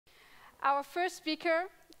Our first speaker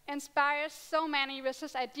inspires so many with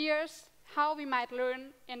his ideas how we might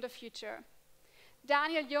learn in the future.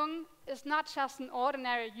 Daniel.jung is not just an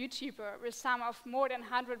ordinary YouTuber with some of more than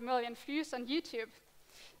 100 million views on YouTube.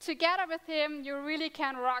 Together with him, you really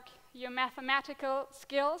can rock your mathematical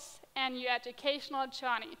skills and your educational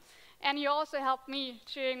journey. And you also helped me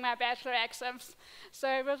during my bachelor exams, so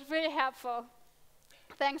it was really helpful.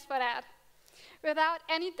 Thanks for that. Without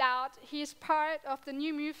any doubt, he is part of the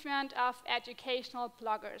new movement of educational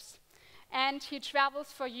bloggers. And he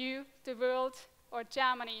travels for you, the world, or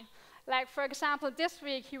Germany. Like, for example, this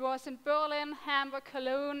week he was in Berlin, Hamburg,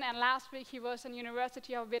 Cologne, and last week he was in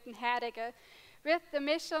University of Wittenherdecke with the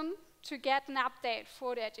mission to get an update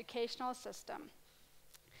for the educational system.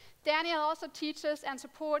 Daniel also teaches and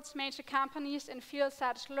supports major companies in fields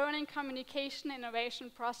such as learning, communication,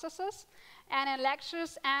 innovation processes, and in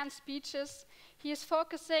lectures and speeches, he is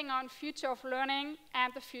focusing on future of learning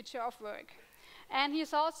and the future of work. And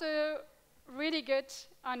he's also really good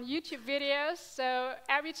on YouTube videos, so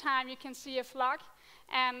every time you can see a vlog,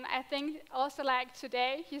 and I think also like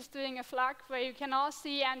today, he's doing a vlog where you can all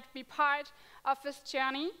see and be part of his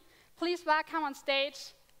journey. Please welcome on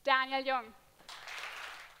stage, Daniel.jung.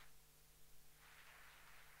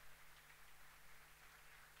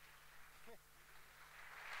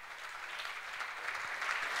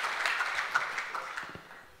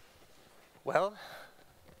 Well,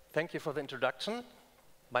 thank you for the introduction.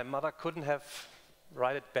 My mother couldn't have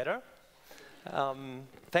written it better.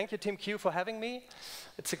 Thank you, Team Q, for having me.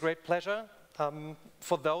 It's a great pleasure.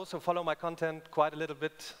 For those who follow my content quite a little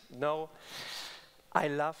bit know, I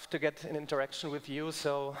love to get in interaction with you,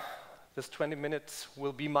 so this 20 minutes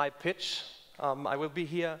will be my pitch. I will be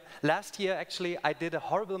here. Last year, actually, I did a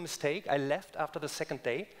horrible mistake. I left after the second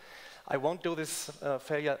day. I won't do this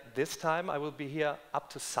failure this time. I will be here up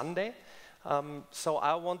to Sunday. So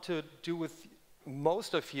I want to do with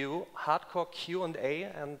most of you hardcore Q&A,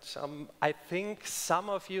 and I think some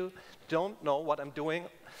of you don't know what I'm doing,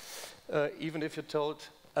 even if you're told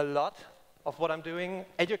a lot of what I'm doing.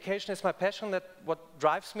 Education is my passion, that's what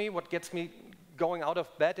drives me, what gets me going out of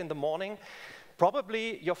bed in the morning.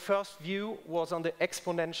 Probably your first view was on the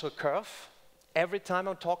exponential curve. Every time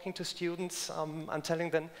I'm talking to students, I'm telling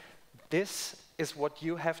them, this is what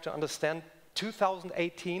you have to understand.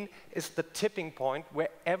 2018 is the tipping point where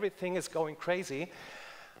everything is going crazy.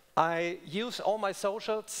 I use all my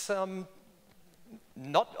socials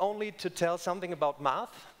not only to tell something about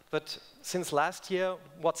math, but since last year,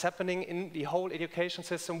 what's happening in the whole education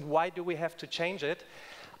system, why do we have to change it?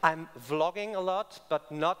 I'm vlogging a lot,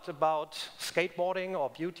 but not about skateboarding or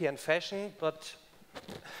beauty and fashion, but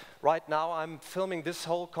right now I'm filming this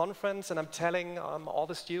whole conference and I'm telling all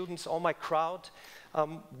the students, all my crowd,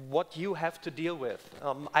 what you have to deal with.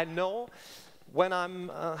 I know when I'm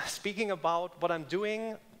speaking about what I'm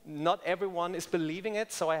doing, not everyone is believing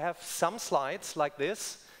it, so I have some slides like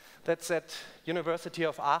this. That's at University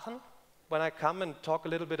of Aachen, when I come and talk a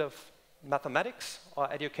little bit of mathematics or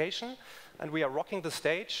education, and we are rocking the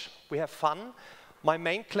stage, we have fun. My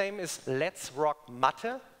main claim is, let's rock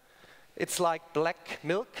Mathe. It's like black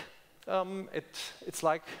milk. It's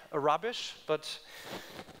like a rubbish, but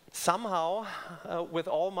somehow, with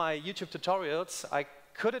all my YouTube tutorials, I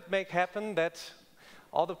couldn't make happen that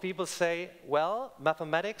all the people say, well,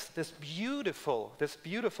 mathematics, this beautiful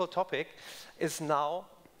topic is now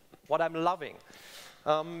what I'm loving.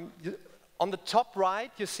 On the top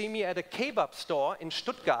right, you see me at a kebab store in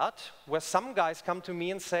Stuttgart, where some guys come to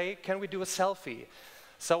me and say, can we do a selfie?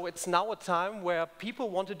 So it's now a time where people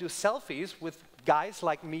want to do selfies with guys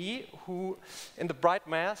like me who, in the bright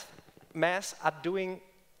mass, are doing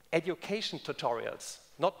education tutorials,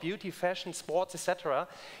 not beauty, fashion, sports, etc.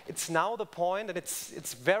 It's now the point, and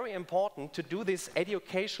it's very important to do this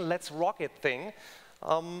education, let's rock it thing.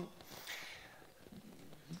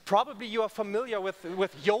 Probably you are familiar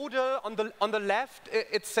with Yodel. On the left,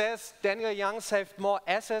 it says Daniel.jung saved more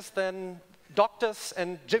assets than doctors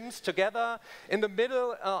and gyms together. In the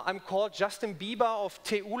middle, I'm called Justin Bieber of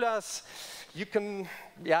Teulas. You can,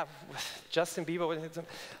 yeah, Justin Bieber.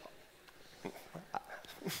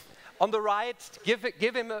 On the right,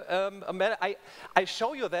 give him a medal. I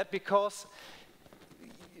show you that because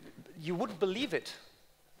you wouldn't believe it.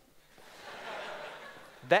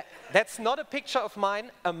 That's not a picture of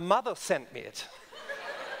mine, a mother sent me it.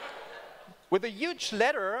 With a huge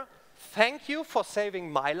letter, thank you for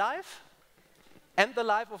saving my life and the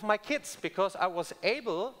life of my kids, because I was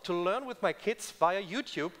able to learn with my kids via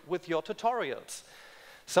YouTube with your tutorials.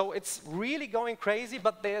 So it's really going crazy,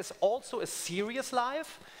 but there's also a serious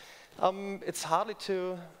life. It's hardly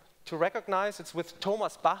to to recognize. It's with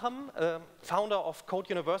Thomas Bachem, founder of Code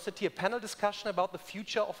University, a panel discussion about the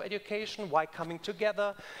future of education, why coming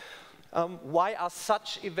together, why are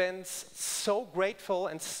such events so grateful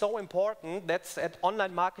and so important. That's at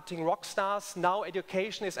Online Marketing Rockstars. Now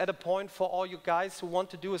education is at a point for all you guys who want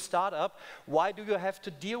to do a startup. Why do you have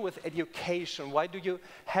to deal with education? Why do you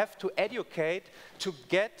have to educate to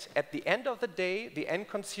get, at the end of the day, the end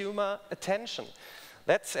consumer attention?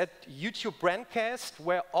 That's at YouTube Brandcast,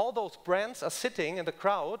 where all those brands are sitting in the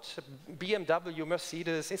crowd, BMW,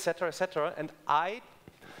 Mercedes, etc., and I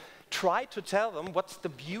try to tell them what's the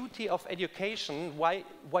beauty of education, why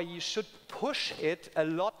you should push it a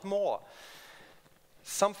lot more.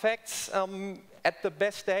 Some facts, at the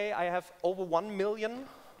best day I have over 1 million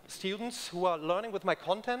students who are learning with my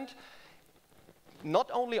content, not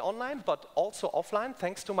only online but also offline,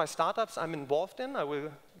 thanks to my startups I'm involved in. I will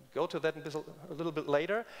go to that a little bit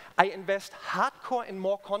later. I invest hardcore in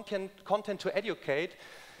more content to educate.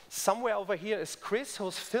 Somewhere over here is Chris,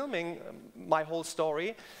 who's filming my whole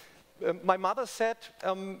story. My mother said,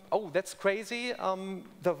 oh, that's crazy,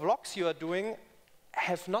 the vlogs you are doing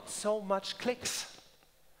have not so much clicks.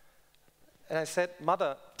 And I said,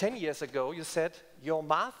 Mother, 10 years ago you said your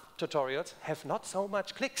math tutorials have not so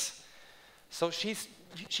much clicks. So she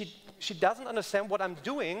doesn't understand what I'm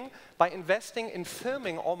doing by investing in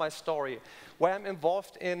filming all my story, where I'm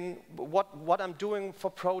involved in what I'm doing for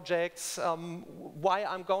projects, why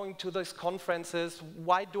I'm going to these conferences,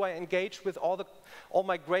 why do I engage with all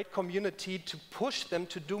my great community to push them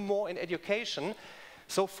to do more in education.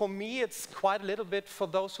 So for me, it's quite a little bit, for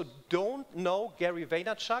those who don't know Gary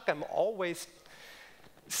Vaynerchuk, I'm always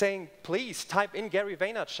saying, please type in Gary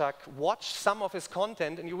Vaynerchuk, watch some of his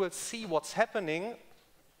content, and you will see what's happening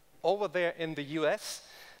over there in the US.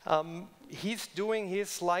 He's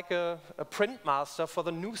like a print master for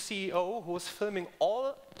the new CEO who's filming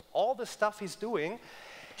all the stuff he's doing,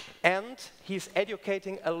 and he's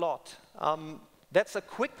educating a lot. That's a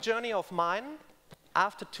quick journey of mine.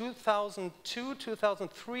 After 2002,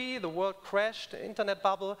 2003, the world crashed, the internet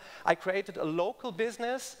bubble. I created a local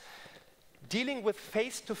business dealing with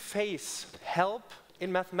face-to-face help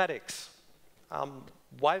in mathematics.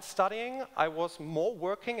 While studying, I was more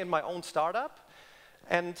working in my own startup,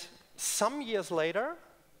 and some years later,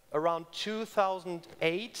 around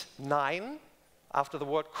 2008-09, after the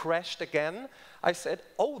world crashed again, I said,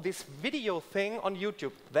 oh, this video thing on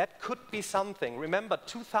YouTube, that could be something. Remember,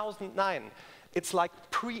 2009, it's like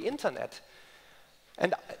pre-internet.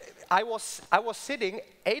 And I was sitting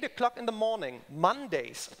 8 o'clock in the morning,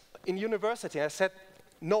 Mondays, in university. I said,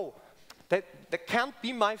 no, that can't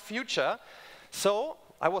be my future. So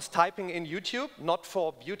I was typing in YouTube, not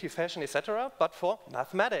for beauty, fashion, etc., but for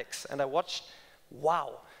mathematics. And I watched,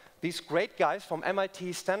 wow, these great guys from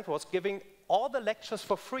MIT, Stanford, giving all the lectures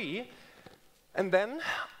for free. And then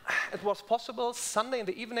it was possible, Sunday in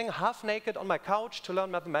the evening, half naked on my couch, to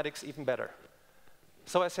learn mathematics even better.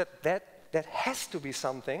 So I said, that has to be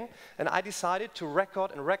something. And I decided to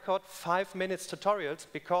record 5 minutes tutorials,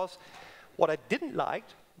 because what I didn't like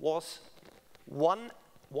was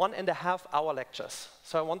 1.5 hour lectures.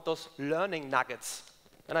 So I want those learning nuggets.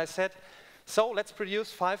 And I said, so let's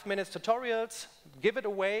produce 5 minutes tutorials, give it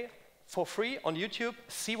away for free on YouTube,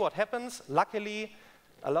 see what happens. Luckily,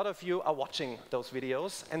 a lot of you are watching those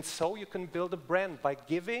videos, and so you can build a brand by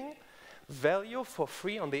giving value for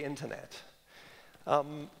free on the internet.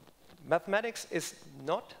 Mathematics is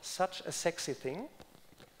not such a sexy thing,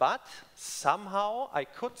 but somehow I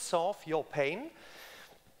could solve your pain.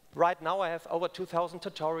 Right now I have over 2,000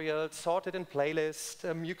 tutorials sorted in playlists.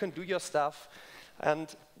 You can do your stuff.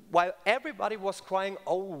 And while everybody was crying,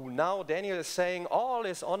 oh, now Daniel is saying all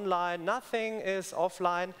is online, nothing is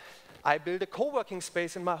offline, I built a co-working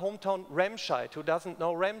space in my hometown, Remscheid. Who doesn't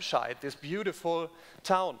know Remscheid, this beautiful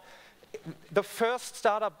town? The first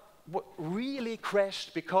startup really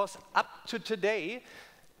crashed, because up to today,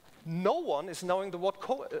 no one is knowing the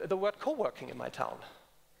word co-working in my town.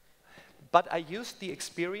 But I used the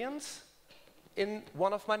experience in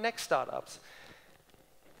one of my next startups.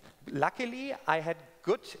 Luckily, I had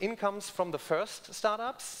good incomes from the first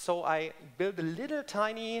startups, so I built a little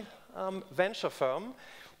tiny venture firm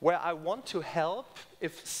where I want to help.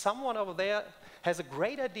 If someone over there has a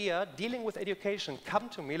great idea dealing with education, come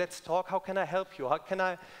to me, let's talk. How can I help you? How can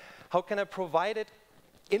I provide it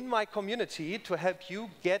in my community to help you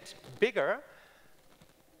get bigger?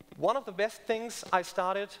 One of the best things I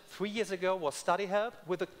started 3 years ago was Study Help,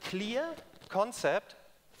 with a clear concept: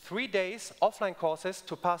 3 days offline courses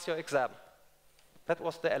to pass your exam. That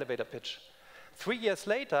was the elevator pitch. 3 years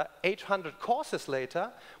later, 800 courses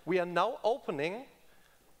later, we are now opening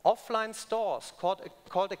offline stores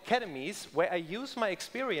called academies, where I use my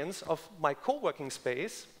experience of my co-working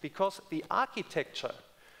space, because the architecture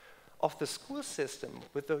of the school system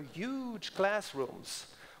with the huge classrooms,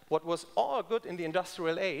 what was all good in the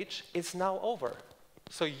industrial age, is now over.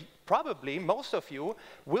 So probably most of you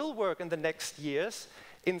will work in the next years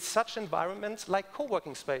in such environments like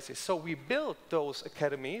co-working spaces. So we build those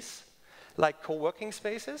academies like co-working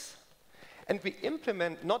spaces, and we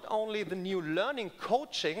implement not only the new learning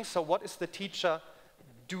coaching, so what is the teacher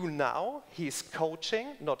do now? He's coaching,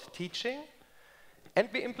 not teaching. And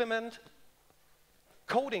we implement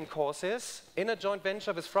coding courses in a joint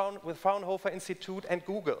venture with Fraunhofer Institute and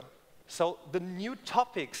Google. So the new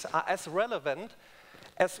topics are as relevant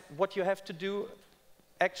as what you have to do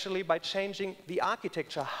actually by changing the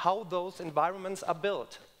architecture, how those environments are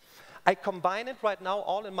built. I combine it right now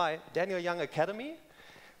all in my Daniel.jung Academy.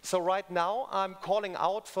 So right now I'm calling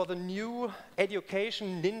out for the new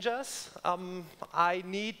education ninjas. I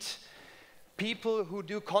need people who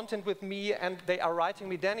do content with me, and they are writing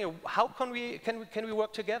me, Daniel, how can we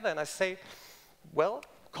work together? And I say, well,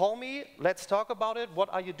 call me, let's talk about it. What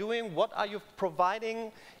are you doing? What are you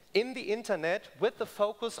providing in the internet with the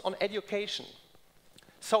focus on education?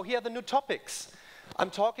 So here are the new topics.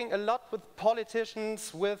 I'm talking a lot with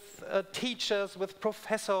politicians, with teachers, with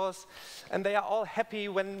professors, and they are all happy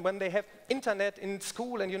when they have internet in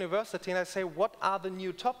school and university. And I say, what are the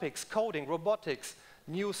new topics? Coding, robotics,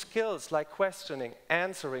 new skills like questioning,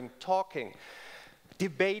 answering, talking,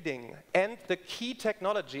 debating, and the key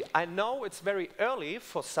technology. I know it's very early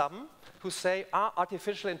for some who say,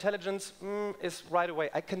 artificial intelligence is right away.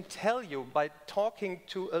 I can tell you by talking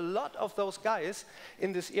to a lot of those guys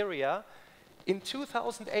in this area, in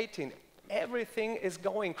 2018, everything is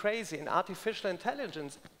going crazy, and artificial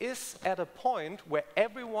intelligence is at a point where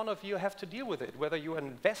every one of you have to deal with it, whether you're an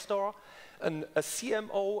investor, a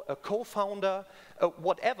CMO, a co-founder,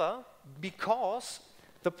 whatever, because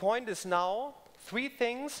the point is now 3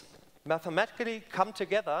 things mathematically come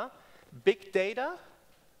together: big data,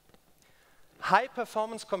 high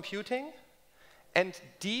performance computing, and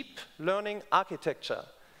deep learning architecture.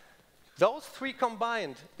 Those 3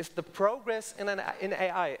 combined is the progress in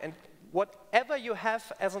AI. And whatever you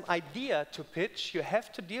have as an idea to pitch, you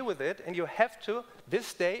have to deal with it, and you have to,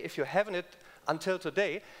 this day, if you haven't it until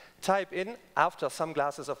today, type in, after some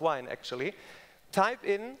glasses of wine actually, type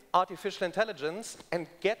in artificial intelligence and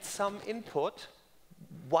get some input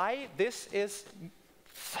why this is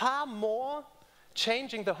far more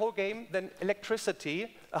changing the whole game than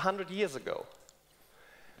electricity 100 years ago.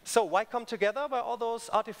 So why come together by all those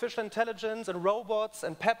artificial intelligence and robots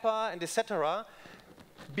and Pepper and etc.?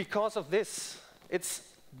 Because of this. It's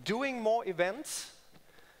doing more events,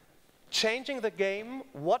 changing the game.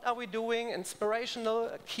 What are we doing? Inspirational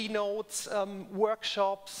keynotes,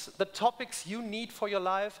 workshops, the topics you need for your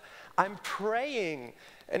life. I'm praying,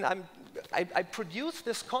 and I produce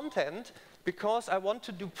this content because I want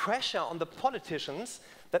to do pressure on the politicians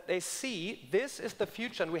that they see this is the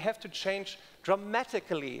future, and we have to change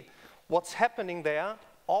dramatically what's happening there,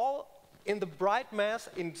 all in the bright mass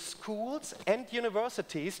in schools and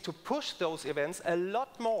universities, to push those events a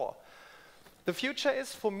lot more. The future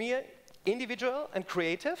is, for me, individual and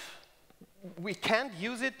creative. We can't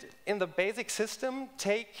use it in the basic system,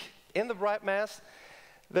 take in the bright mass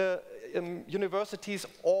the universities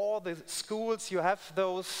or the schools. You have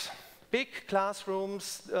those big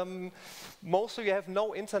classrooms, most of you have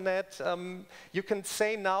no internet. You can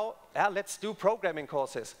say now, let's do programming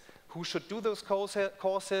courses. Who should do those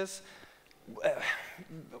courses?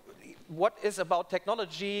 What is about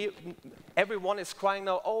technology? Everyone is crying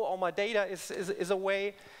now, oh, all my data is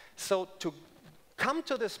away. So to come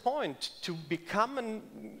to this point, to become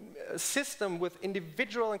a system with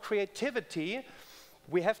individual and creativity,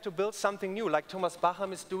 we have to build something new, like Thomas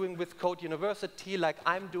Bacham is doing with Code University, like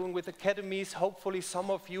I'm doing with academies. Hopefully some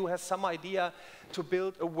of you have some idea to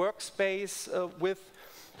build a workspace with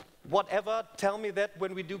whatever. Tell me that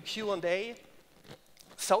when we do Q&A.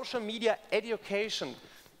 Social media education,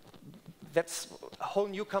 that's a whole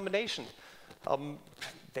new combination.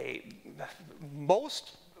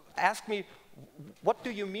 Most ask me, what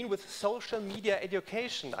do you mean with social media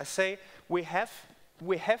education? I say, we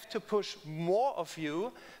have to push more of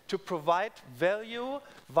you to provide value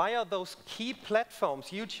via those key platforms,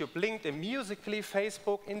 YouTube, LinkedIn, Musical.ly,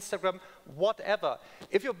 Facebook, Instagram, whatever.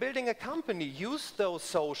 If you're building a company, use those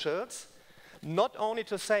socials, not only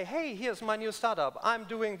to say, hey, here's my new startup, I'm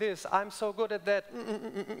doing this, I'm so good at that.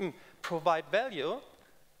 Provide value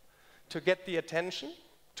to get the attention,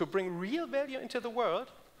 to bring real value into the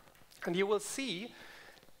world, and you will see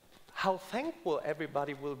how thankful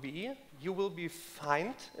everybody will be you will be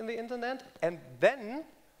fined in the internet, and then,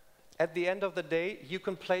 at the end of the day, you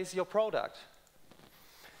can place your product.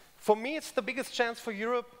 For me, it's the biggest chance for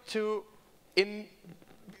Europe to,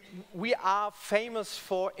 we are famous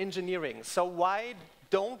for engineering, so why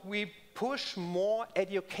don't we push more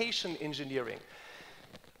education engineering?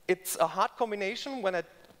 It's a hard combination when I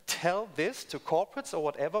tell this to corporates or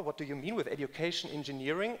whatever, what do you mean with education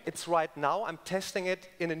engineering? It's right now, I'm testing it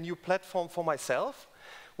in a new platform for myself,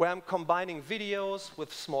 where I'm combining videos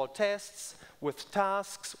with small tests, with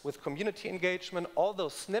tasks, with community engagement, all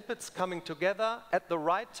those snippets coming together at the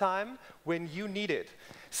right time when you need it.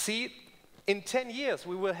 See, in 10 years,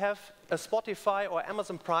 we will have a Spotify or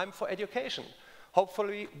Amazon Prime for education.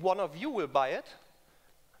 Hopefully, one of you will buy it,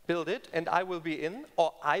 build it, and I will be in,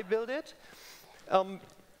 or I build it.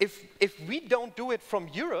 If we don't do it from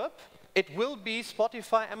Europe, it will be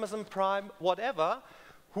Spotify, Amazon Prime, whatever,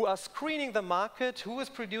 who are screening the market, who is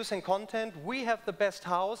producing content. We have the best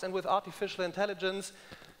house, and with artificial intelligence,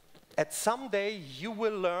 at some day you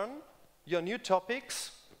will learn your new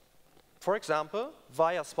topics, for example,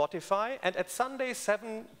 via Spotify, and at Sunday,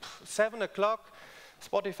 7 o'clock,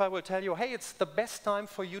 Spotify will tell you, hey, it's the best time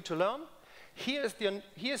for you to learn. Here's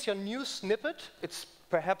your new snippet. It's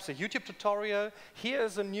perhaps a YouTube tutorial. Here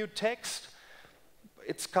is a new text.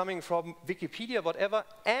 It's coming from Wikipedia, whatever.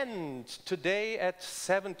 And today at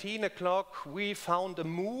 17 o'clock, we found a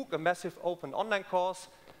MOOC, a massive open online course.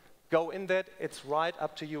 Go in that. It's right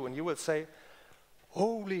up to you. And you will say,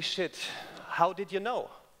 holy shit, how did you know?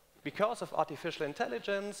 Because of artificial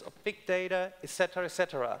intelligence, of big data, etc.,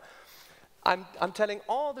 etc. I'm telling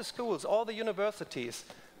all the schools, all the universities,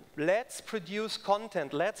 let's produce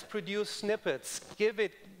content, let's produce snippets, give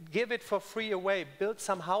it for free away, build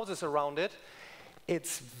some houses around it.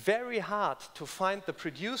 It's very hard to find the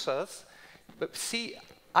producers. But see,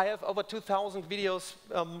 I have over 2,000 videos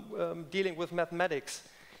dealing with mathematics.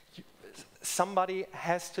 Somebody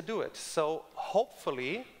has to do it. So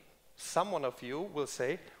hopefully, someone of you will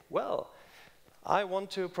say, well, I want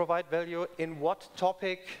to provide value in what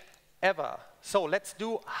topic ever. So let's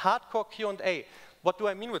do hardcore Q&A. What do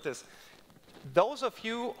I mean with this? Those of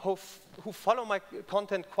you who follow my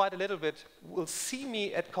content quite a little bit will see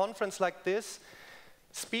me at conference like this,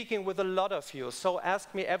 speaking with a lot of you. So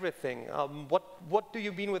ask me everything. What do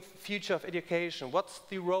you mean with future of education? What's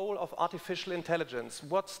the role of artificial intelligence?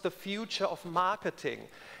 What's the future of marketing?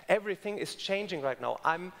 Everything is changing right now.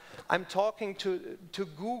 I'm talking to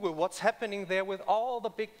Google, what's happening there with all the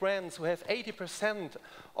big brands who have 80%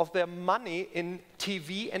 of their money in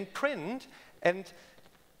TV and print, and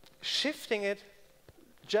shifting it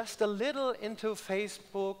just a little into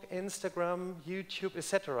Facebook, Instagram, YouTube,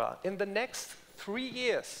 etc. In the next 3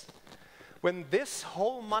 years, when this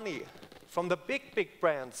whole money from the big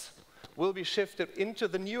brands will be shifted into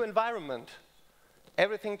the new environment,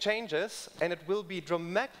 everything changes, and it will be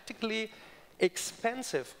dramatically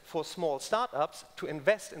expensive for small startups to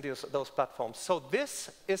invest in those platforms. So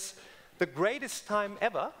this is the greatest time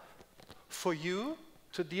ever for you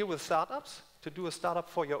to deal with startups, to do a startup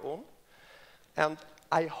for your own. And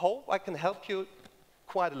I hope I can help you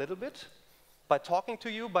quite a little bit by talking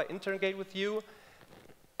to you, by interrogating with you.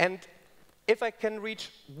 And if I can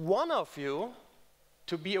reach one of you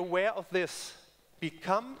to be aware of this,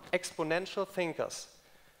 become exponential thinkers.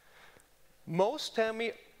 Most tell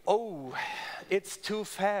me, oh, it's too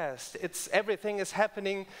fast, everything is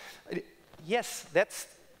happening. Yes, that's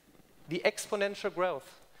the exponential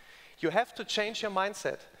growth. You have to change your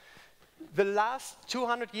mindset. The last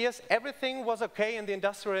 200 years, everything was okay in the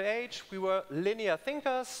industrial age. We were linear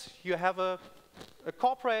thinkers. You have a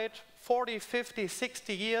corporate, 40, 50,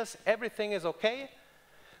 60 years, everything is okay.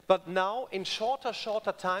 But now, in shorter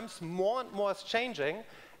times, more and more is changing.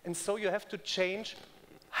 And so you have to change.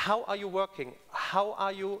 How are you working? How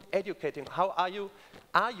are you educating? How are you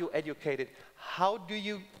educated? How do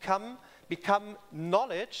you become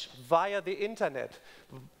knowledge via the internet,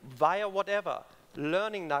 via whatever?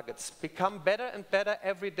 Learning nuggets, become better and better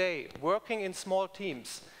every day, working in small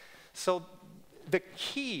teams. So the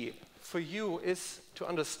key for you is to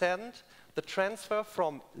understand the transfer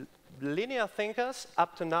from linear thinkers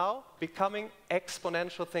up to now becoming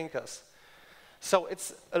exponential thinkers. So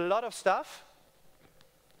it's a lot of stuff.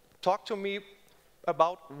 Talk to me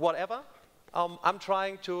about whatever. I'm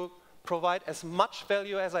trying to provide as much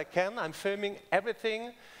value as I can. I'm filming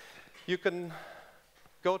everything. You can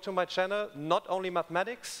go to my channel, not only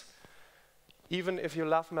mathematics, even if you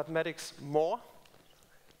love mathematics more.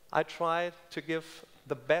 I try to give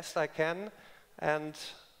the best I can, and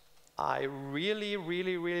I really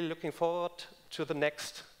looking forward to the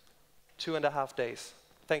next 2.5 days.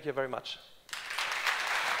 Thank you very much.